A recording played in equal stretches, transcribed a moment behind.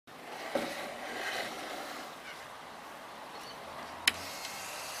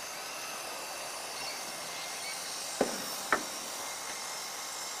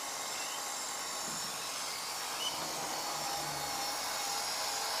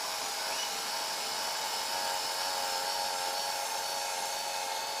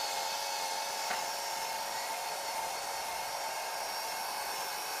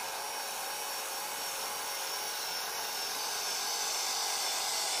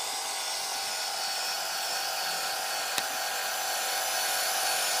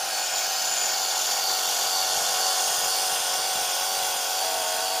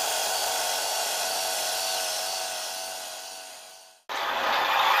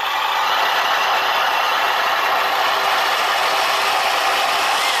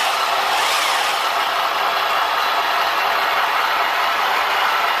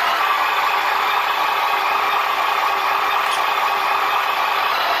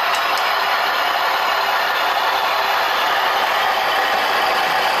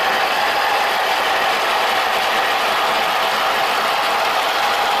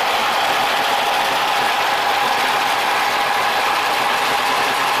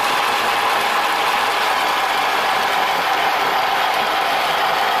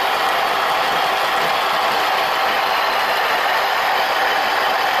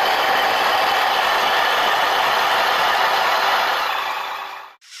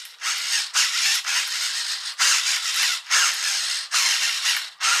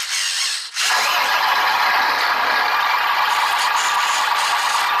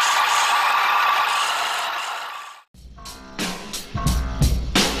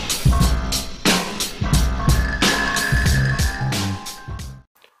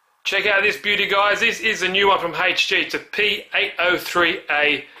check out this beauty, guys. This is a new one from HG. It's a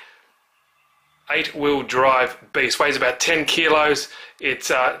P803A 8-wheel drive beast. Weighs about 10 kilos. It's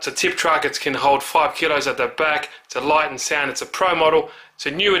a tip truck. It can hold 5 kilos at the back. It's a light and sound. It's a pro model. It's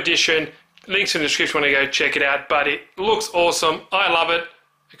a new edition. Links in the description when you go check it out. But it looks awesome. I love it.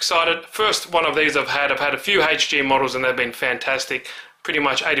 Excited. First one of these I've had. I've had a few HG models and they've been fantastic. Pretty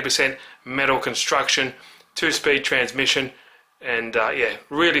much 80% metal construction, 2-speed transmission, and yeah,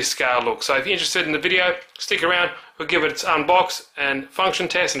 really scale look. So if you're interested in the video, stick around. We'll give it its unbox and function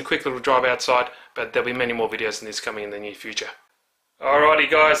test and a quick little drive outside, but there'll be many more videos than this coming in the near future. Alrighty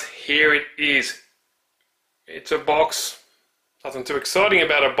guys, here it is. It's a box. Nothing too exciting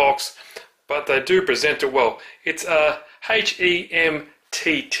about a box, but they do present it well. It's a HEMTT,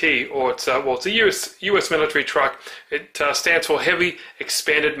 or it's a US military truck. It stands for Heavy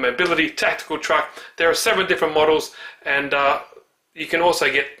Expanded Mobility Tactical Truck. There are 7 different models, and you can also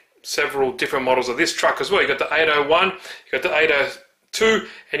get several different models of this truck as well. You got the 801, you got the 802,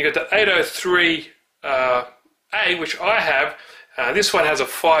 and you got the 803A, which I have. This one has a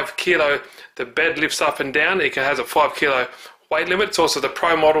 5 kilo. The bed lifts up and down. It has a 5 kilo weight limit. It's also the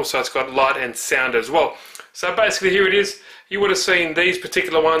Pro model, so it's got light and sound as well. So basically, here it is. You would have seen these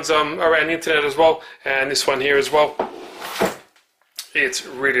particular ones around the internet as well, and this one here as well. It's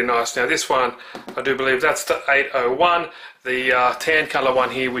really nice. Now this one, I do believe that's the 801, the tan color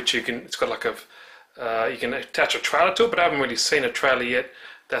one here, which you can, it's got like a, you can attach a trailer to it, but I haven't really seen a trailer yet.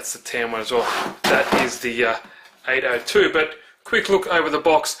 That's the tan one as well. That is the 802, but quick look over the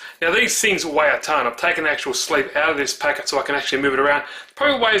box. Now these things weigh a ton. I've taken the actual sleeve out of this packet so I can actually move it around. It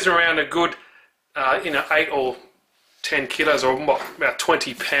probably weighs around a good, 8 or 10 kilos, or about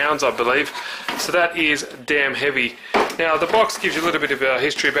 20 pounds, I believe. So that is damn heavy. Now the box gives you a little bit of a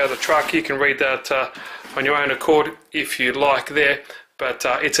history about the truck. You can read that on your own accord if you like there. But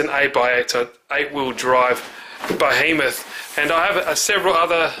it's an 8x8, so 8-wheel drive behemoth. And I have several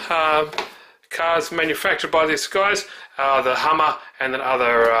other cars manufactured by these guys. The Hummer and then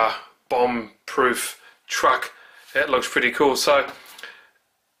other bomb-proof truck. That looks pretty cool. So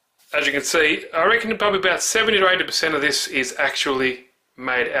as you can see, I reckon probably about 70 to 80% of this is actually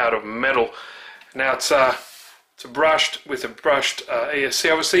made out of metal. Now it's brushed with a brushed ESC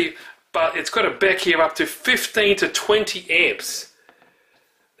obviously, but it's got a back here up to 15 to 20 amps.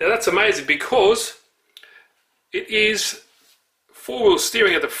 Now that's amazing because it is 4-wheel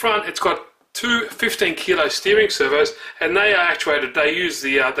steering at the front. It's got 2 15 kilo steering servos, and they are actuated. They use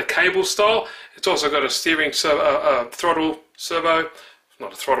the cable style. It's also got a steering servo, throttle servo.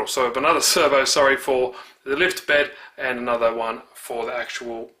 Not a throttle servo, but another servo, sorry, for the lift bed, and another one for the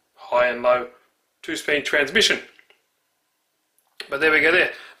actual high and low 2-speed transmission. But there we go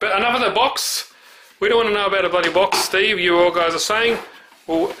there. But enough of the box. We don't want to know about a bloody box, Steve, you all guys are saying.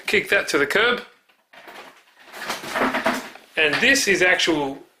 We'll kick that to the curb. And this is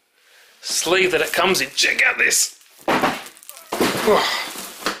actual sleeve that it comes in. Check out this.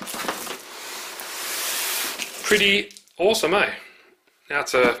 Pretty awesome, eh? Now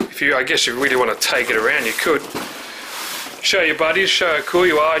it's if you, I guess you really want to take it around, you could. Show your buddies, show how cool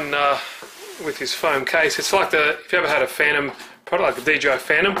you are with this foam case. It's like if you ever had a Phantom, probably like a DJI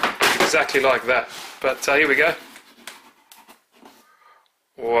Phantom, exactly like that. But here we go.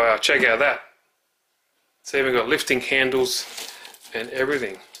 Wow, check out that. It's even got lifting handles and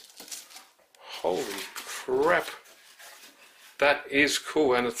everything. Holy crap. That is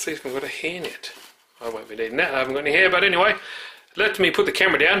cool, and it's even got a hairnet. I won't be needing that, I haven't got any hair, but anyway. Let me put the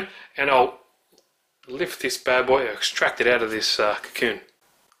camera down and I'll lift this bad boy, extract it out of this cocoon.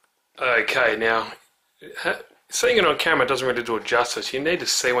 Okay, now seeing it on camera doesn't really do it justice. You need to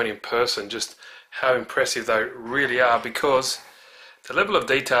see one in person, just how impressive they really are, because the level of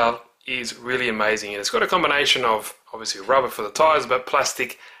detail is really amazing. And it's got a combination of obviously rubber for the tires, but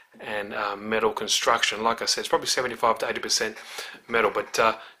plastic and metal construction. Like I said, it's probably 75 to 80% metal. But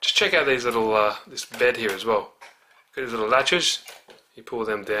just check out these little this bed here as well. Got these little latches, you pull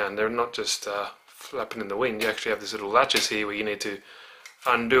them down. They're not just flapping in the wind. You actually have these little latches here where you need to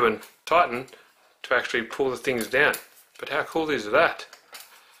undo and tighten to actually pull the things down. But how cool is that?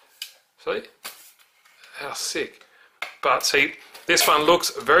 See? How sick. But see, this one looks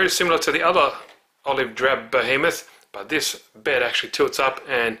very similar to the other olive drab behemoth, but this bed actually tilts up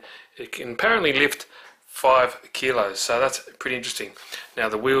and it can apparently lift 5 kilos. So that's pretty interesting. Now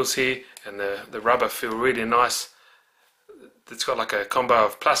the wheels here and the rubber feel really nice. It's got like a combo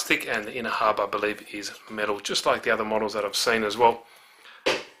of plastic, and the inner hub I believe is metal, just like the other models that I've seen as well.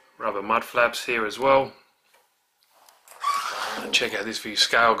 Rubber mud flaps here as well. Check out this view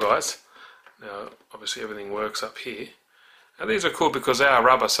scale, guys. Now obviously everything works up here. Now these are cool because they are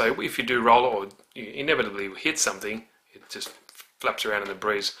rubber, so if you do roll it or you inevitably hit something, it just flaps around in the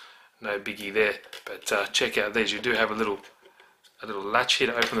breeze. No biggie there. But check out these. You do have a little latch here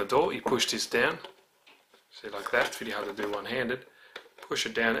to open the door. You push this down, see, like that. It's pretty hard to do one-handed. Push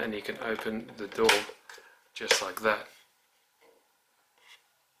it down and you can open the door just like that.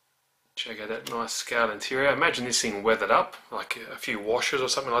 Check out that nice scale interior. Imagine this thing weathered up, like a few washes or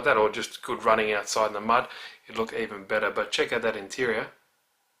something like that, or just good running outside in the mud. It'd look even better. But check out that interior.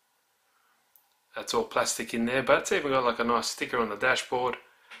 That's all plastic in there, but it's even got like a nice sticker on the dashboard.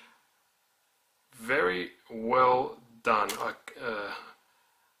 Very well done. I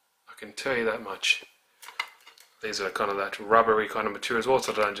can tell you that much. These are kind of that rubbery kind of material as well,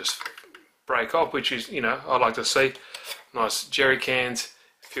 so they don't just break off, which is, you know, I like to see. Nice jerry cans,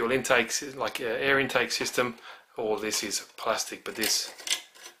 fuel intake, like air intake system. All this is plastic, but this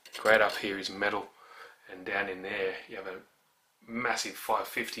grade up here is metal, and down in there you have a massive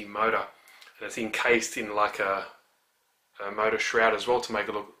 550 motor, and it's encased in like a motor shroud as well to make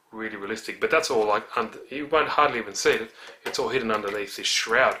it look really realistic. But that's all like you won't hardly even see it. It's all hidden underneath this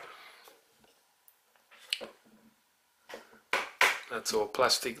shroud. That's all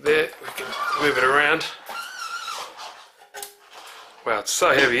plastic there. We can move it around. Wow, it's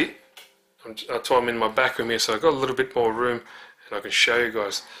so heavy. That's why I'm in my back room here, so I've got a little bit more room and I can show you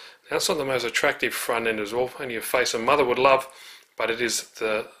guys. Now, it's not the most attractive front end as well, only a face a mother would love, but it is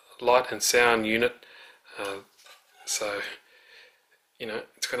the light and sound unit. So, you know,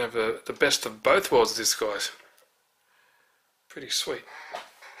 it's going to have the best of both worlds, this, guys. Pretty sweet.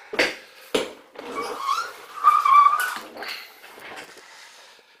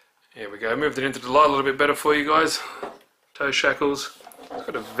 Here we go, moved it into the light a little bit better for you guys. Toe shackles. It's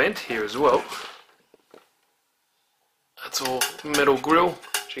got a vent here as well. That's all metal grill.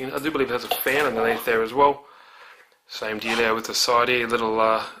 I do believe it has a fan underneath there as well. Same deal there with the side here, little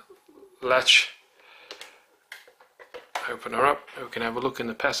latch. Open her up, we can have a look in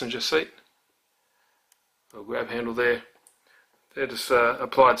the passenger seat. Little grab handle there. They're just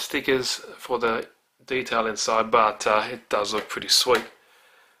applied stickers for the detail inside, but it does look pretty sweet.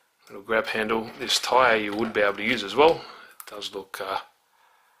 Little grab handle. This tyre you would be able to use as well. It does look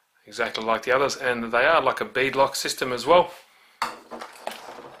exactly like the others, and they are like a bead lock system as well.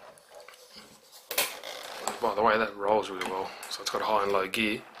 By the way, that rolls really well, so it's got high and low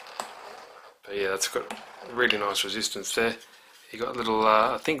gear. But yeah, that's got really nice resistance there. You got little,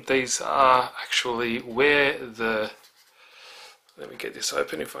 I think these are actually where the, let me get this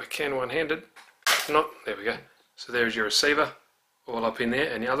open if I can one-handed. Not, there we go. So there's your receiver, all up in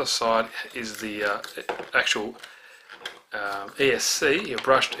there, and the other side is the actual ESC, your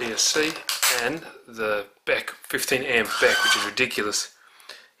brushed ESC, and the Beck, 15 amp Beck, which is ridiculous.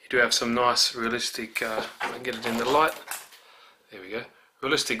 You do have some nice realistic, I can get it in the light, there we go,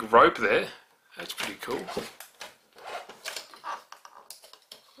 realistic rope there. That's pretty cool.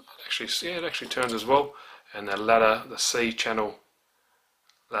 It actually turns as well, and the ladder, the C channel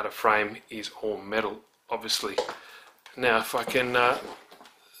ladder frame is all metal, obviously. Now if I can I'll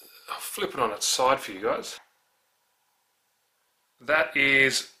flip it on its side for you guys. That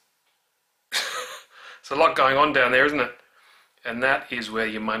is there's a lot going on down there, isn't it? And that is where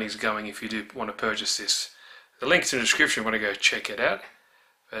your money's going if you do want to purchase this. The link's in the description if you want to go check it out.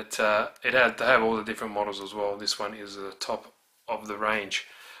 But they have all the different models as well. This one is the top of the range.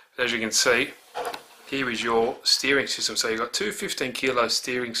 But as you can see, here is your steering system. So you've got two 15 kilo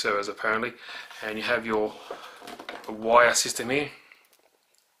steering servos apparently, and you have your wire system here.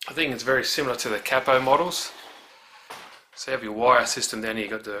 I think it's very similar to the Capo models. So you have your wire system down here.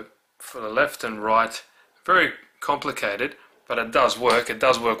 You've got for the left and right. Very complicated, but it does work. It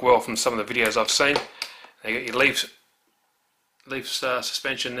does work well from some of the videos I've seen. You got your leaf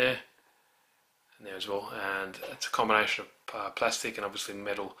suspension there, and there as well, and it's a combination of plastic and obviously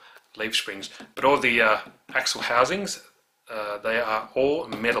metal leaf springs. But all the axle housings, they are all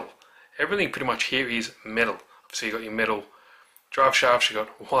metal. Everything pretty much here is metal. So you got your metal drive shafts. You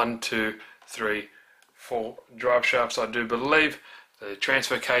got 1, 2, 3, 4 drive shafts, I do believe. The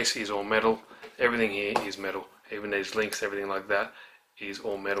transfer case is all metal. Everything here is metal. Even these links, everything like that is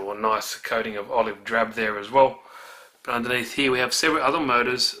all metal. A nice coating of olive drab there as well. But underneath here we have several other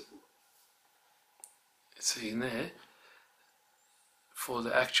motors. Let's see in there for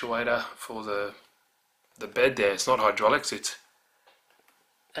the actuator for the bed there. It's not hydraulics, it's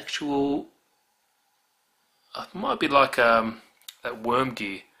actual, it might be like that worm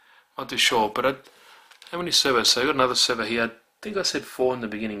gear, not too sure. But how many servos? So I got another servo here. I think I said 4 in the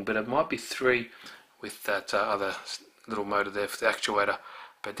beginning, but it might be 3 with that other little motor there for the actuator.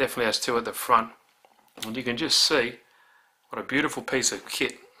 But it definitely has 2 at the front, and you can just see What a beautiful piece of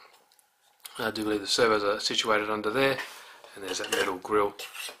kit. I do believe the servos are situated under there, and there's that metal grill.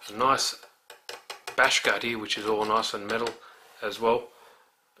 A nice bash guard here, which is all nice and metal as well.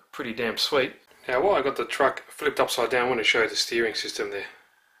 Pretty damn sweet. Now while I got the truck flipped upside down, I want to show you the steering system there.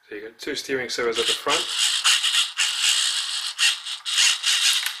 So you've got two steering servos at the front.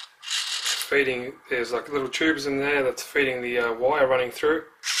 Feeding, there's like little tubes in there that's feeding the wire running through.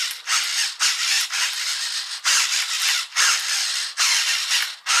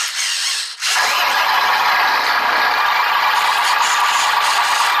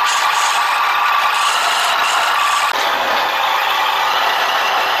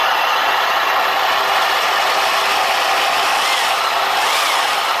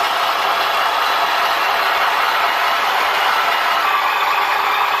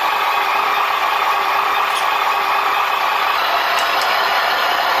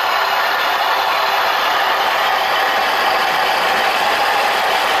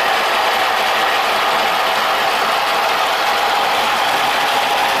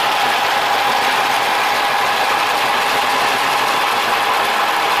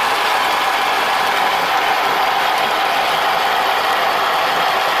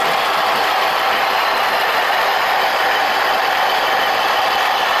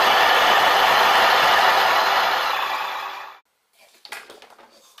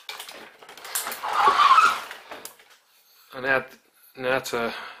 Now that's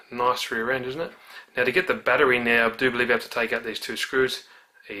a nice rear end, isn't it? Now to get the battery now, I do believe you have to take out these two screws.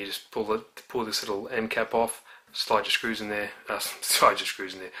 You just pull this little end cap off, slide your screws in there,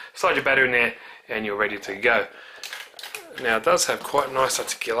 slide your battery in there, and you're ready to go. Now it does have quite nice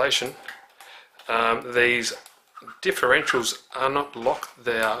articulation. These differentials are not locked;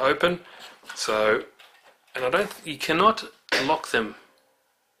 they are open. So, and you cannot lock them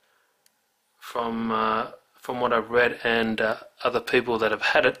from what I've read and other people that have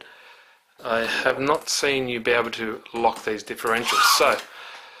had it. I have not seen you be able to lock these differentials. So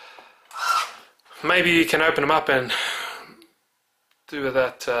maybe you can open them up and do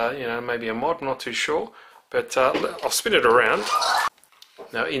that, you know, maybe a mod, I'm not too sure. But I'll spin it around.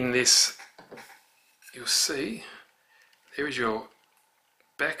 Now in this, you'll see there is your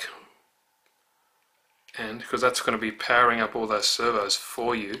back, and because that's going to be powering up all those servos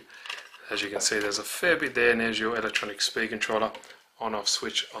for you. As you can see, there's a fair bit there, and there's your electronic speed controller on-off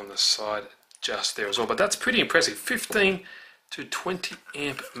switch on the side just there as well. But that's pretty impressive, 15 to 20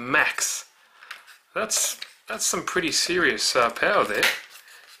 amp max. That's some pretty serious power there.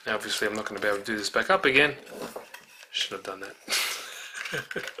 Now obviously I'm not going to be able to do this back up again. Should have done that.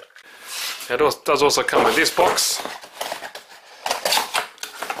 It does also come with this box.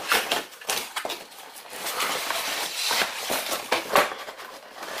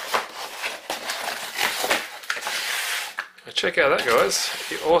 Check out that, guys.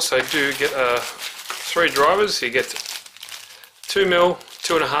 You also do get 3 drivers. You get 2mm,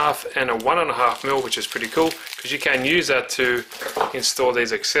 2.5 and a 1.5mm, which is pretty cool because you can use that to install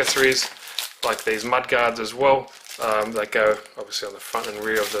these accessories like these mud guards as well, that go obviously on the front and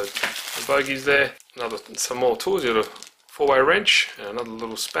rear of the bogies there. Some more tools, your little 4-way wrench and another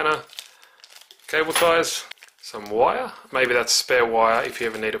little spanner, cable ties, some wire, maybe that's spare wire if you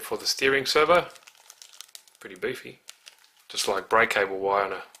ever need it for the steering servo. Pretty beefy. Just like brake cable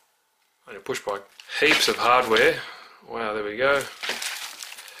wire on a push bike. Heaps of hardware. Wow, there we go.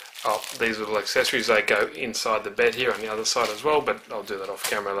 Oh, these little accessories, they go inside the bed here on the other side as well, but I'll do that off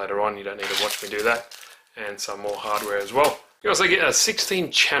camera later on. You don't need to watch me do that. And some more hardware as well. You also get a 16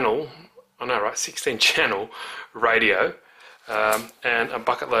 channel radio, and a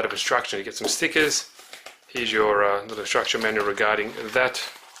bucket load of instructions. You get some stickers. Here's your little instruction manual regarding that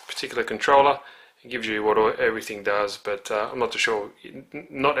particular controller. It gives you what everything does, but I'm not too sure.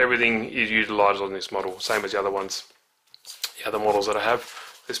 Not everything is utilised on this model, same as the other ones, the other models that I have,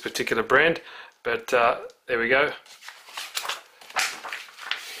 this particular brand. But there we go.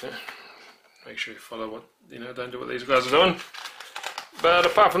 Yeah. Make sure you follow what, don't do what these guys are doing. But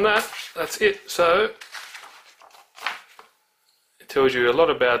apart from that, that's it. So it tells you a lot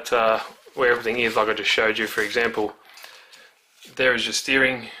about where everything is, like I just showed you. For example, there is your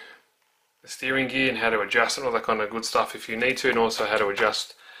steering gear and how to adjust and all that kind of good stuff if you need to, and also how to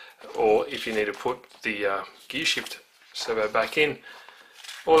adjust, or if you need to put the gear shift servo back in,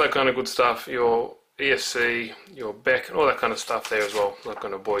 all that kind of good stuff, your ESC, your Beck, and all that kind of stuff there as well. Not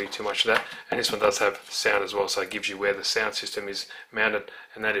going to bore you too much of that. And this one does have sound as well, so it gives you where the sound system is mounted,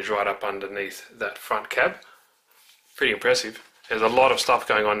 and that is right up underneath that front cab. Pretty impressive. There's a lot of stuff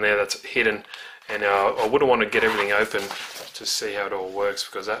going on there that's hidden, and I wouldn't want to get everything open to see how it all works,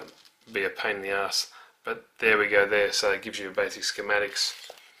 because that be a pain in the ass. But there we go there, so it gives you basic schematics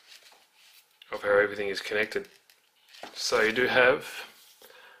of how everything is connected. So you do have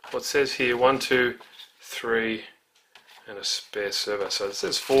what says here 1, 2, 3 and a spare servo. So it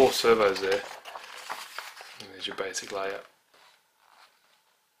says 4 servos there. And there's your basic layout.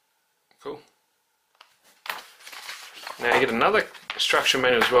 Cool. Now you get another structure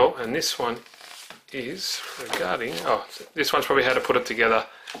manual as well, and this one is regarding, this one's probably how to put it together.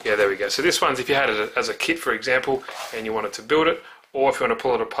 Yeah, there we go. So this one's if you had it as a kit, for example, and you wanted to build it, or if you want to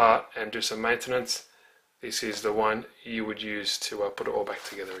pull it apart and do some maintenance, this is the one you would use to put it all back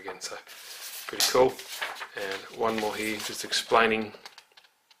together again. So pretty cool. And one more here, just explaining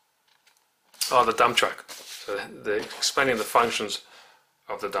the dump truck. So explaining the functions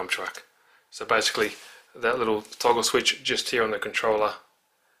of the dump truck. So basically that little toggle switch just here on the controller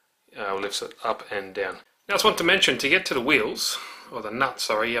lifts it up and down. Now I just want to mention, to get to the wheels, or the nut,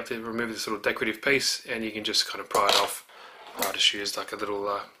 sorry, you have to remove this little decorative piece, and you can just kind of pry it off. I just used like a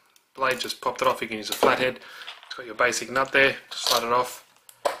little blade, just popped it off. You can use a flathead. It's got your basic nut there, just slide it off.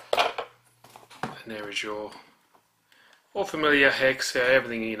 And there is your all familiar hex,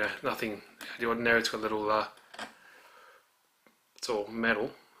 everything, you know, nothing out of the ordinary. It's got a little, it's all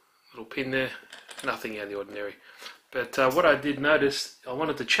metal, little pin there, nothing out of the ordinary. But what I did notice, I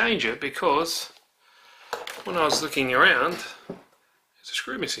wanted to change it because when I was looking around, there's a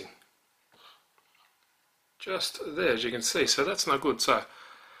screw missing. Just there, as you can see, so that's not good. So,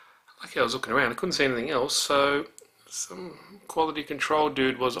 like I was looking around, I couldn't see anything else, so some quality control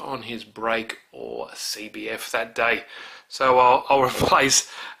dude was on his break or CBF that day. So I'll replace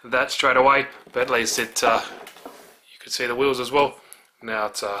that straight away, but at least it, you could see the wheels as well. Now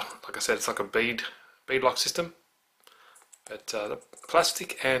it's, like I said, it's like a bead lock system. But the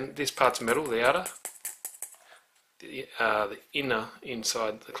plastic and this part's metal, the outer. The inner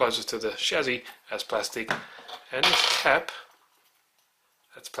inside, the closest to the chassis, has plastic, and this cap,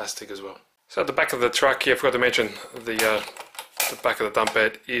 that's plastic as well. So at the back of the truck, I forgot to mention the back of the dump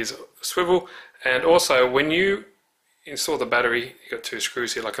bed is swivel, and also when you install the battery, you got 2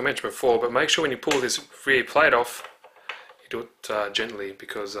 screws here, like I mentioned before. But make sure when you pull this rear plate off, you do it gently,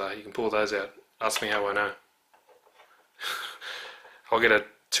 because you can pull those out. Ask me how I know. I'll get a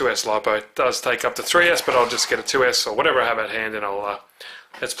 2S LiPo. It does take up to 3S, but I'll just get a 2S or whatever I have at hand, and I'll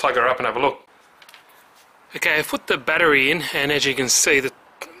let's plug her up and have a look. Okay, I've put the battery in, and as you can see,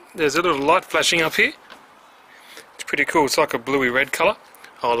 there's a little light flashing up here. It's pretty cool. It's like a bluey red colour.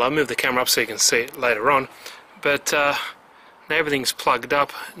 I'll move the camera up so you can see it later on. But now everything's plugged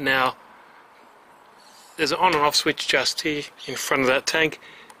up. Now there's an on and off switch just here in front of that tank.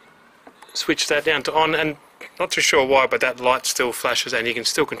 Switch that down to on, and not too sure why, but that light still flashes, and you can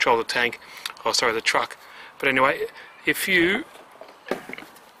still control the tank, oh sorry, the truck. But anyway, if you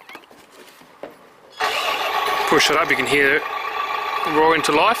push it up, you can hear it roar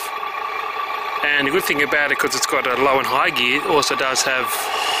into life. And the good thing about it, because it's got a low and high gear, it also does have,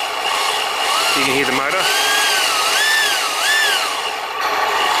 you can hear the motor.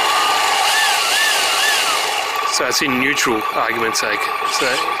 So it's in neutral, argument's sake. So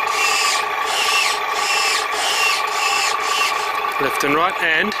left and right,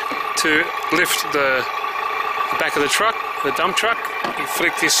 and to lift the back of the truck, the dump truck, you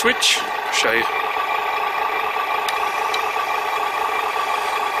flick this switch. I'll show you.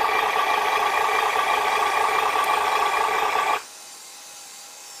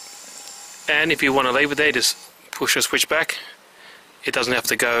 And if you want to leave it there, just push the switch back. It doesn't have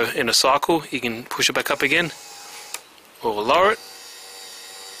to go in a cycle. You can push it back up again or lower it.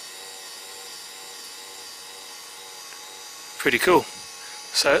 Pretty cool.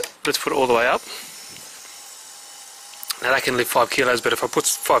 So let's put it all the way up. Now that can lift 5 kilos, but if I put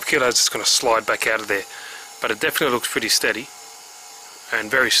 5 kilos, it's going to slide back out of there. But it definitely looks pretty steady and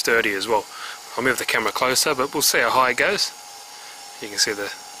very sturdy as well. I'll move the camera closer, but we'll see how high it goes. You can see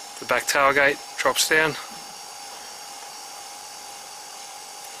the back tailgate drops down.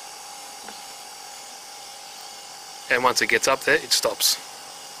 And once it gets up there, it stops.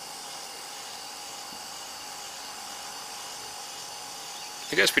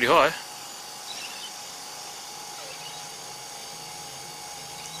 It goes pretty high.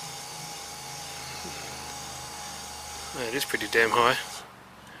 It is pretty damn high.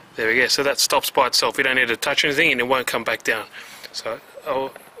 There we go, so that stops by itself. You don't need to touch anything and it won't come back down. So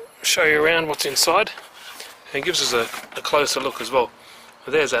I'll show you around what's inside, and it gives us a closer look as well.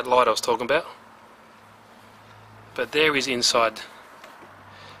 Well, there's that light I was talking about. But there is inside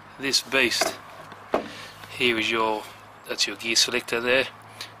this beast. Here is that's your gear selector there,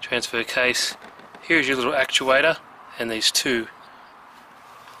 transfer case. Here is your little actuator, and these two,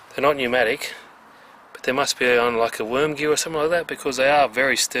 they're not pneumatic, but but they must be on like a worm gear or something like that, because they are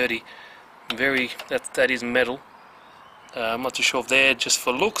very sturdy. That is metal. I'm not too sure if they're just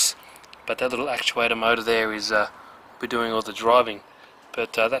for looks, but that little actuator motor there is be doing all the driving.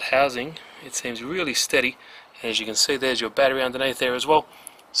 But that housing, it seems really steady, and as you can see, there's your battery underneath there as well.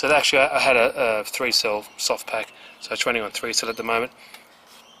 So actually I had a 3-cell soft pack, so it's running on 3-cell at the moment.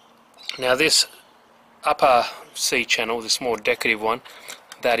 Now this upper C channel, this more decorative one,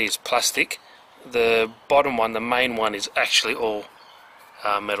 that is plastic. The bottom one, the main one, is actually all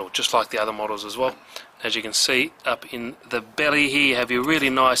metal, just like the other models as well. As you can see, up in the belly here you have your really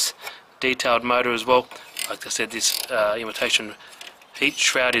nice detailed motor as well. Like I said, this imitation heat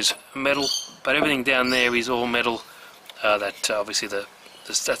shroud is metal, but everything down there is all metal. That obviously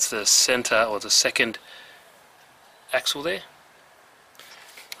that's the center or the second axle there.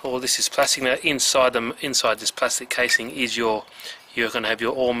 All this is plastic. Now inside this plastic casing is you're going to have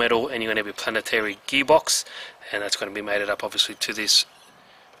your all metal, and you're going to have your planetary gearbox, and that's going to be mated up obviously to this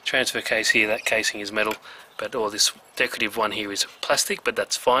transfer case here. That casing is metal, but all this decorative one here is plastic, but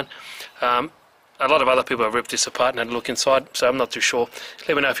that's fine. A lot of other people have ripped this apart and had a look inside, so I'm not too sure.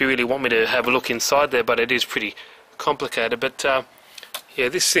 Let me know if you really want me to have a look inside there, but it is pretty complicated. But yeah,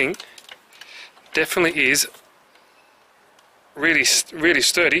 this thing definitely is really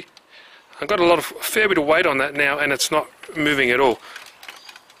sturdy. I've got a fair bit of weight on that now, and it's not moving at all.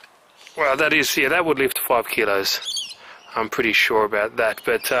 Well, that is, yeah, that would lift 5 kilos. I'm pretty sure about that.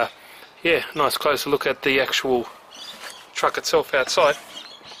 But yeah, nice closer look at the actual truck itself outside.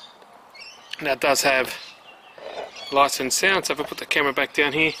 Now it does have lights and sound, so if I put the camera back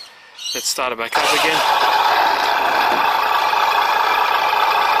down here, let's start it back up again.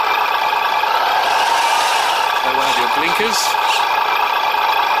 So we'll have your blinkers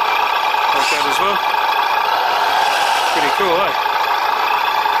like that as well. Pretty cool, eh?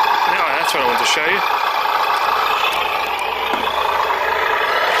 Now that's what I want to show you.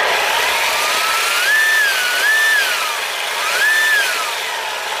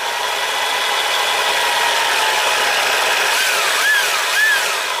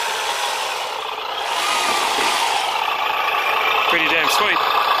 Pretty damn sweet.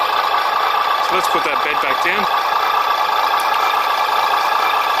 So let's put that bed back down.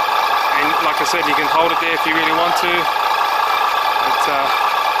 And like I said, you can hold it there if you really want to. But,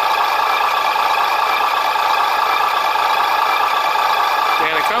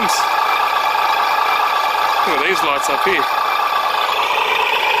 down it comes. Look at these lights up here.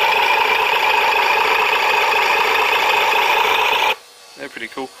 They're pretty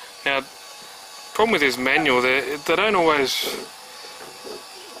cool. Now, problem with this manual, they don't always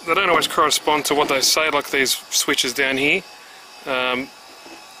correspond to what they say, like these switches down here.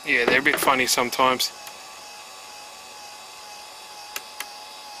 Yeah, they're a bit funny sometimes.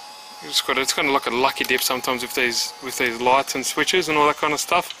 It's kind of like a lucky dip sometimes with these lights and switches and all that kind of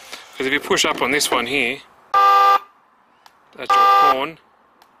stuff. Because if you push up on this one here, that's your horn.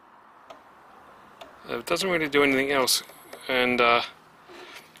 It doesn't really do anything else. And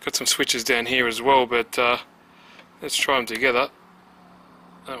got some switches down here as well, but let's try them together.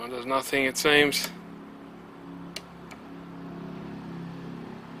 That one does nothing, it seems.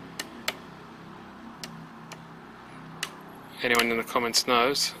 Anyone in the comments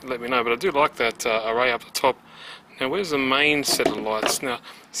knows, let me know. But I do like that array up the top. Now where's the main set of lights? Now it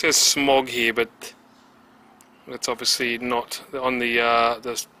says smog here, but it's obviously not. On the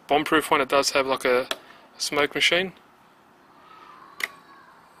bomb-proof one, it does have like a smoke machine.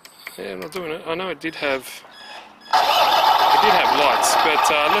 Yeah, I'm not doing it. I know it did have lights, but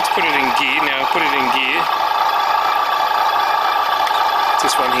let's put it in gear. Now put it in gear. It's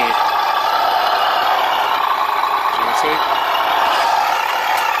this one here. As you can see,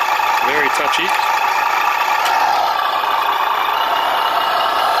 very touchy.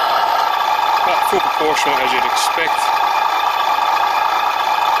 But full proportional as you'd expect.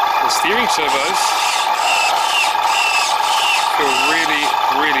 The steering servos feel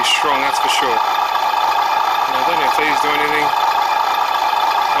really strong, that's for sure. Now, I don't know if these do anything.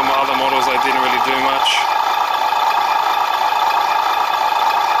 On my other models they didn't really do much.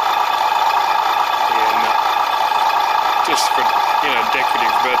 Yeah, no. Just for, you know,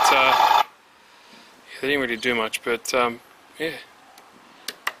 decorative, but yeah, they didn't really do much, but yeah.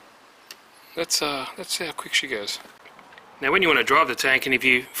 Let's see how quick she goes. Now when you want to drive the tank, and if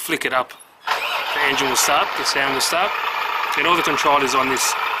you flick it up, the engine will start, the sound will start. And all the control is on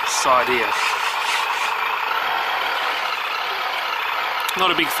this side here. Not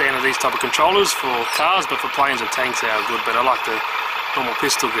a big fan of these type of controllers for cars, but for planes and tanks they are good. But I like the normal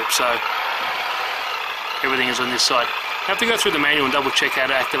pistol grip, so everything is on this side. have to go through the manual and double check how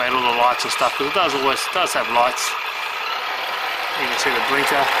to activate all the lights and stuff, because it does have lights. You can see the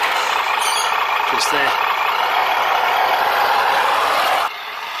blinker just there.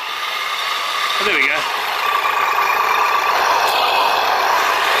 Oh, there we go.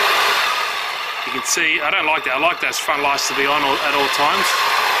 You can see, I don't like that. I like those front lights to be on at all times.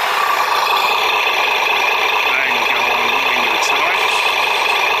 And go on when you accelerate.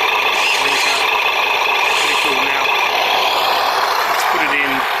 Blinker. Pretty cool now. Let's put it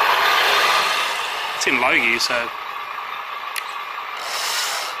in. It's in low gear, so.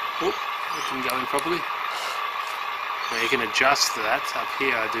 Oh, it didn't go in properly. Now you can adjust to that up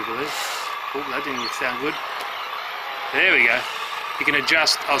here, I do believe. Oh, that didn't sound good. There we go. You can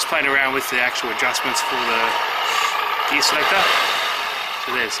adjust. I was playing around with the actual adjustments for the gear selector.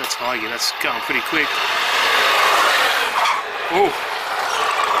 So that's high gear. That's going pretty quick. Oh,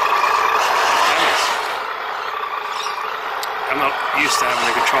 I'm not used to having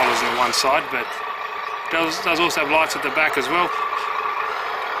the controllers on the one side, but it does also have lights at the back as well.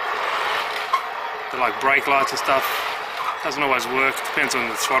 They're like brake lights and stuff. Doesn't always work. Depends on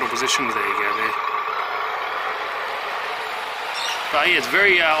the throttle position. There you go. There. But yeah, it's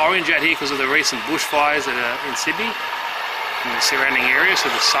very orange out here because of the recent bushfires that are in Sydney and the surrounding area,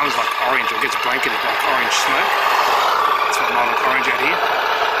 so the sun's like orange, or gets blanketed like orange smoke. That's why it might look orange out here.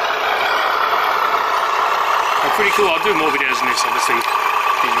 But pretty cool. I'll do more videos on this, obviously.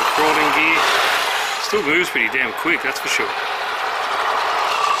 The crawling gear still moves pretty damn quick, that's for sure.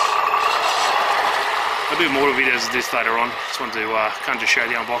 I'll do more videos of this later on. Just want to kind of show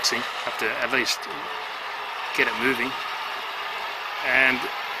the unboxing. Have to at least get it moving. And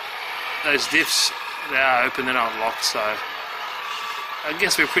those diffs, they are open, they're not locked, so I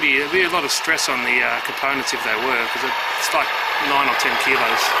guess it'd be a lot of stress on the components if they were, because it's like 9 or 10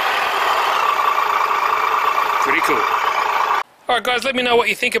 kilos. Pretty cool. Alright guys, let me know what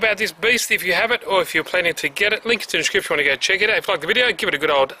you think about this beast if you have it, or if you're planning to get it. Link in the description if you want to go check it out. If you like the video, give it a good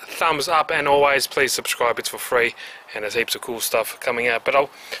old thumbs up, and always please subscribe, it's for free, and there's heaps of cool stuff coming out. But I'll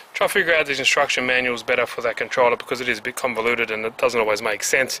try to figure out these instruction manuals better for that controller, because it is a bit convoluted and it doesn't always make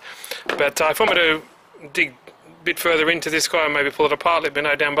sense. But if you want me to dig a bit further into this guy and maybe pull it apart, let me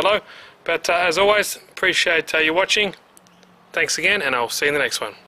know down below. But as always, appreciate you watching. Thanks again, and I'll see you in the next one.